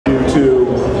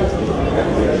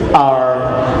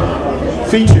our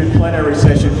featured plenary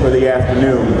session for the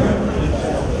afternoon,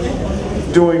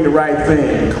 Doing the Right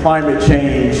Thing, Climate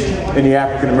Change in the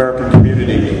African American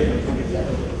Community.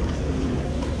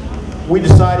 We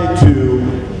decided to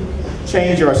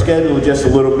change our schedule just a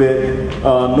little bit.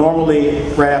 Normally,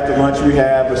 right after lunch, we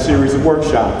have a series of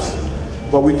workshops.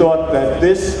 But we thought that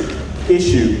this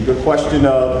issue, the question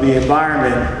of the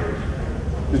environment,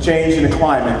 the change in the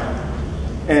climate,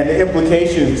 and the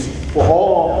implications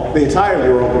for the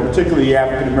entire world, but particularly the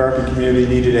African American community,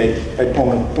 needed a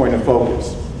point of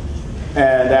focus.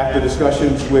 And after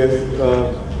discussions with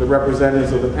the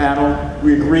representatives of the panel,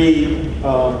 we agreed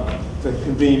to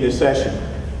convene this session.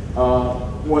 I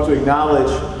want to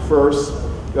acknowledge first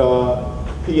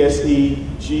PSEG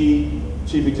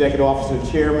Chief Executive Officer and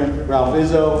Chairman Ralph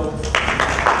Izzo,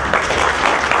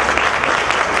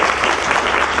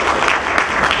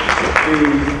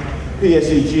 the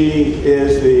PSEG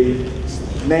is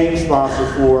the name sponsor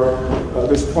for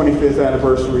this 25th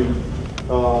anniversary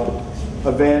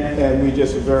event, and we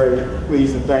just are very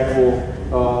pleased and thankful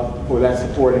for that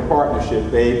support and partnership.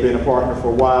 They've been a partner for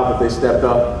a while, but they stepped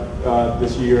up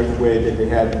this year in the way that they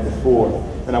hadn't before.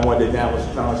 And I wanted to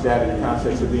acknowledge that in the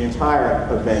context of the entire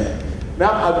event.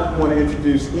 Now I want to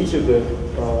introduce each of the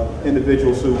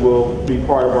individuals who will be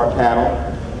part of our panel.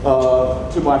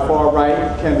 To my far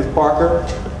right, Kenneth Parker,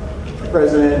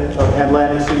 President of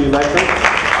Atlantic City Electric.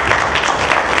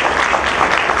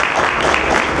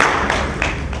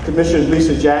 Commissioner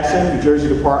Lisa Jackson, New Jersey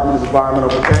Department of Environmental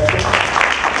Protection.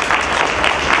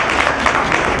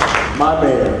 My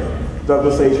mayor,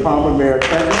 Douglas H. Palmer, Mayor of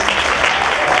Trenton.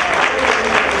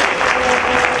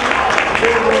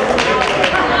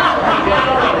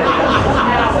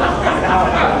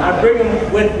 I bring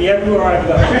him with me everywhere I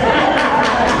go.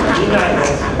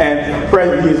 And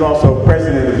he is also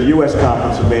president of the U.S.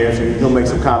 Conference of Mayors, and he'll make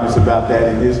some comments about that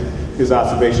in his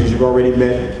observations. You've already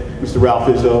met Mr. Ralph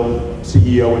Izzo,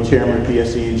 CEO and Chairman of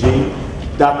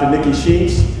PSEG. Dr. Nikki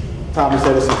Sheets, Thomas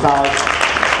Edison College,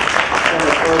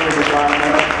 Center for Urban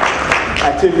Environmental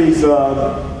Activities,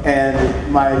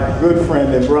 and my good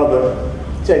friend and brother,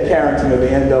 Ted Carrington of the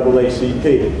NAACP.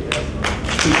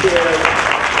 He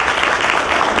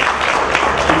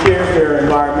chairs their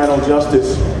Environmental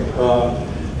Justice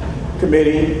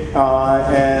Committee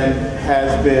and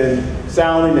has been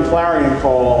sounding the clarion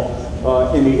call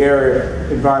in the area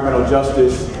of environmental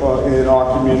justice in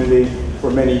our community for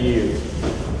many years.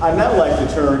 I'd now like to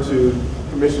turn to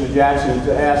Commissioner Jackson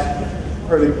to ask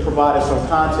her to provide us some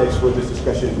context for this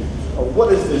discussion.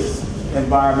 What is this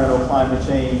environmental climate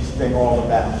change thing all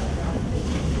about?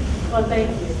 Well, thank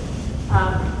you.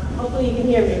 Hopefully you can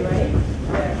hear me, right?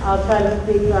 I'll try to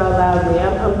speak loudly.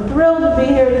 I'm thrilled to be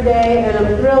here today, and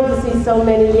I'm thrilled to see so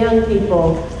many young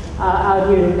people out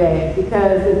here today,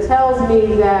 because it tells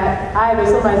me that either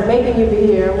somebody's making you be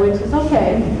here, which is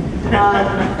okay,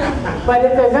 but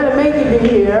if they're going to make you be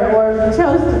here, or if you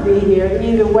chose to be here,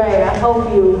 either way, I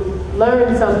hope you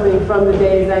learned something from the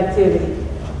day's activity.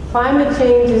 Climate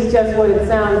change is just what it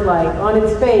sounds like. On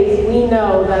its face, we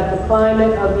know that the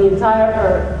climate of the entire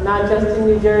Earth, not just in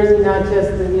New Jersey, not just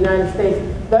in the United States,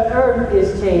 the Earth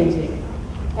is changing.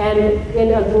 And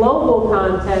in a global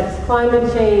context,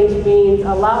 climate change means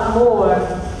a lot more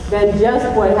than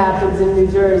just what happens in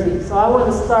New Jersey. So I want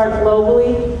to start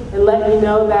globally and let you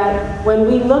know that when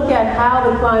we look at how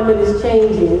the climate is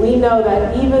changing, we know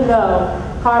that even though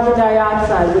carbon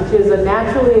dioxide, which is a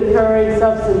naturally occurring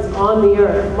substance on the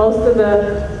Earth, most of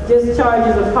the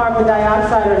discharges of carbon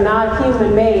dioxide are not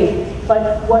human-made,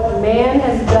 but what man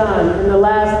has done in the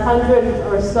last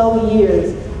 100 or so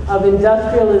years of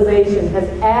industrialization has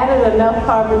added enough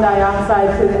carbon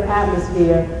dioxide to the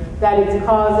atmosphere that it's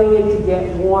causing it to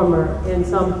get warmer in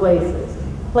some places.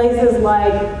 Places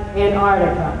like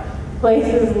Antarctica,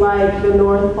 places like the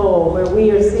North Pole, where we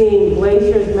are seeing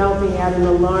glaciers melting at an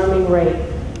alarming rate.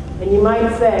 And you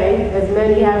might say, as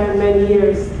many have for many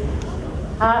years,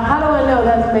 how do I know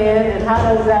that's man, and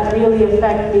how does that really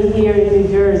affect me here in New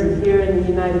Jersey, here in the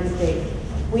United States?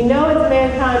 We know it's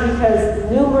mankind because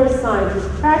numerous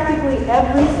scientists, practically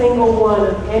every single one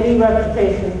of any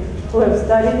reputation who have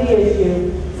studied the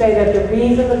issue, say that the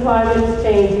reason the climate is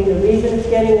changing, the reason it's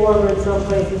getting warmer in some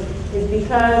places, is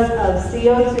because of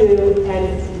CO2 and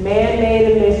its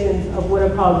man-made emissions of what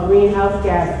are called greenhouse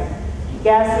gases.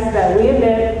 Gases that we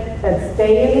emit, that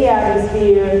stay in the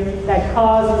atmosphere, that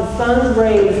cause the sun's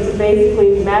rays to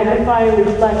basically magnify and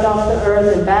reflect off the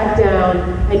earth and back down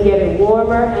and get it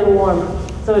warmer and warmer.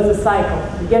 So it's a cycle.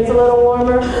 It gets a little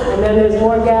warmer, and then there's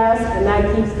more gas, and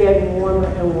that keeps getting warmer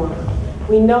and warmer.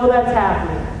 We know that's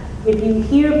happening. If you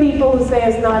hear people who say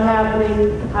it's not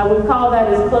happening, I would call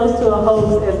that as close to a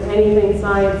hoax as anything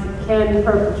science can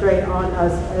perpetrate on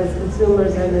us as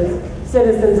consumers and as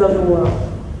citizens of the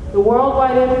world. The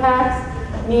worldwide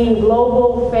impacts mean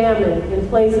global famine in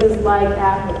places like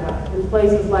Africa, in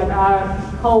places like our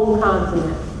home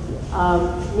continent.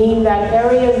 Mean that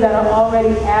areas that are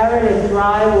already arid and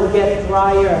dry will get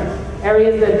drier.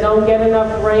 Areas that don't get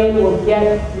enough rain will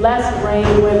get less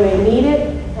rain when they need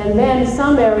it, and then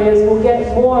some areas will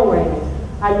get more rain.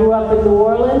 I grew up in New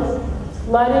Orleans.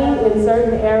 Flooding in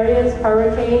certain areas,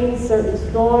 hurricanes, certain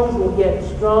storms will get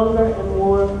stronger and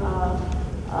more,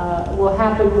 will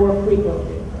happen more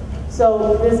frequently.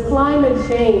 So this climate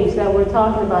change that we're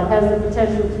talking about has the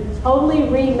potential to totally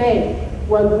remake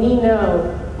what we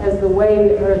know as the way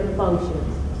the Earth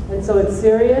functions. And so it's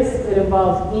serious, it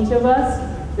involves each of us,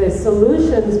 the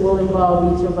solutions will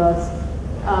involve each of us,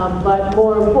 but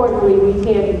more importantly, we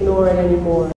can't ignore it anymore.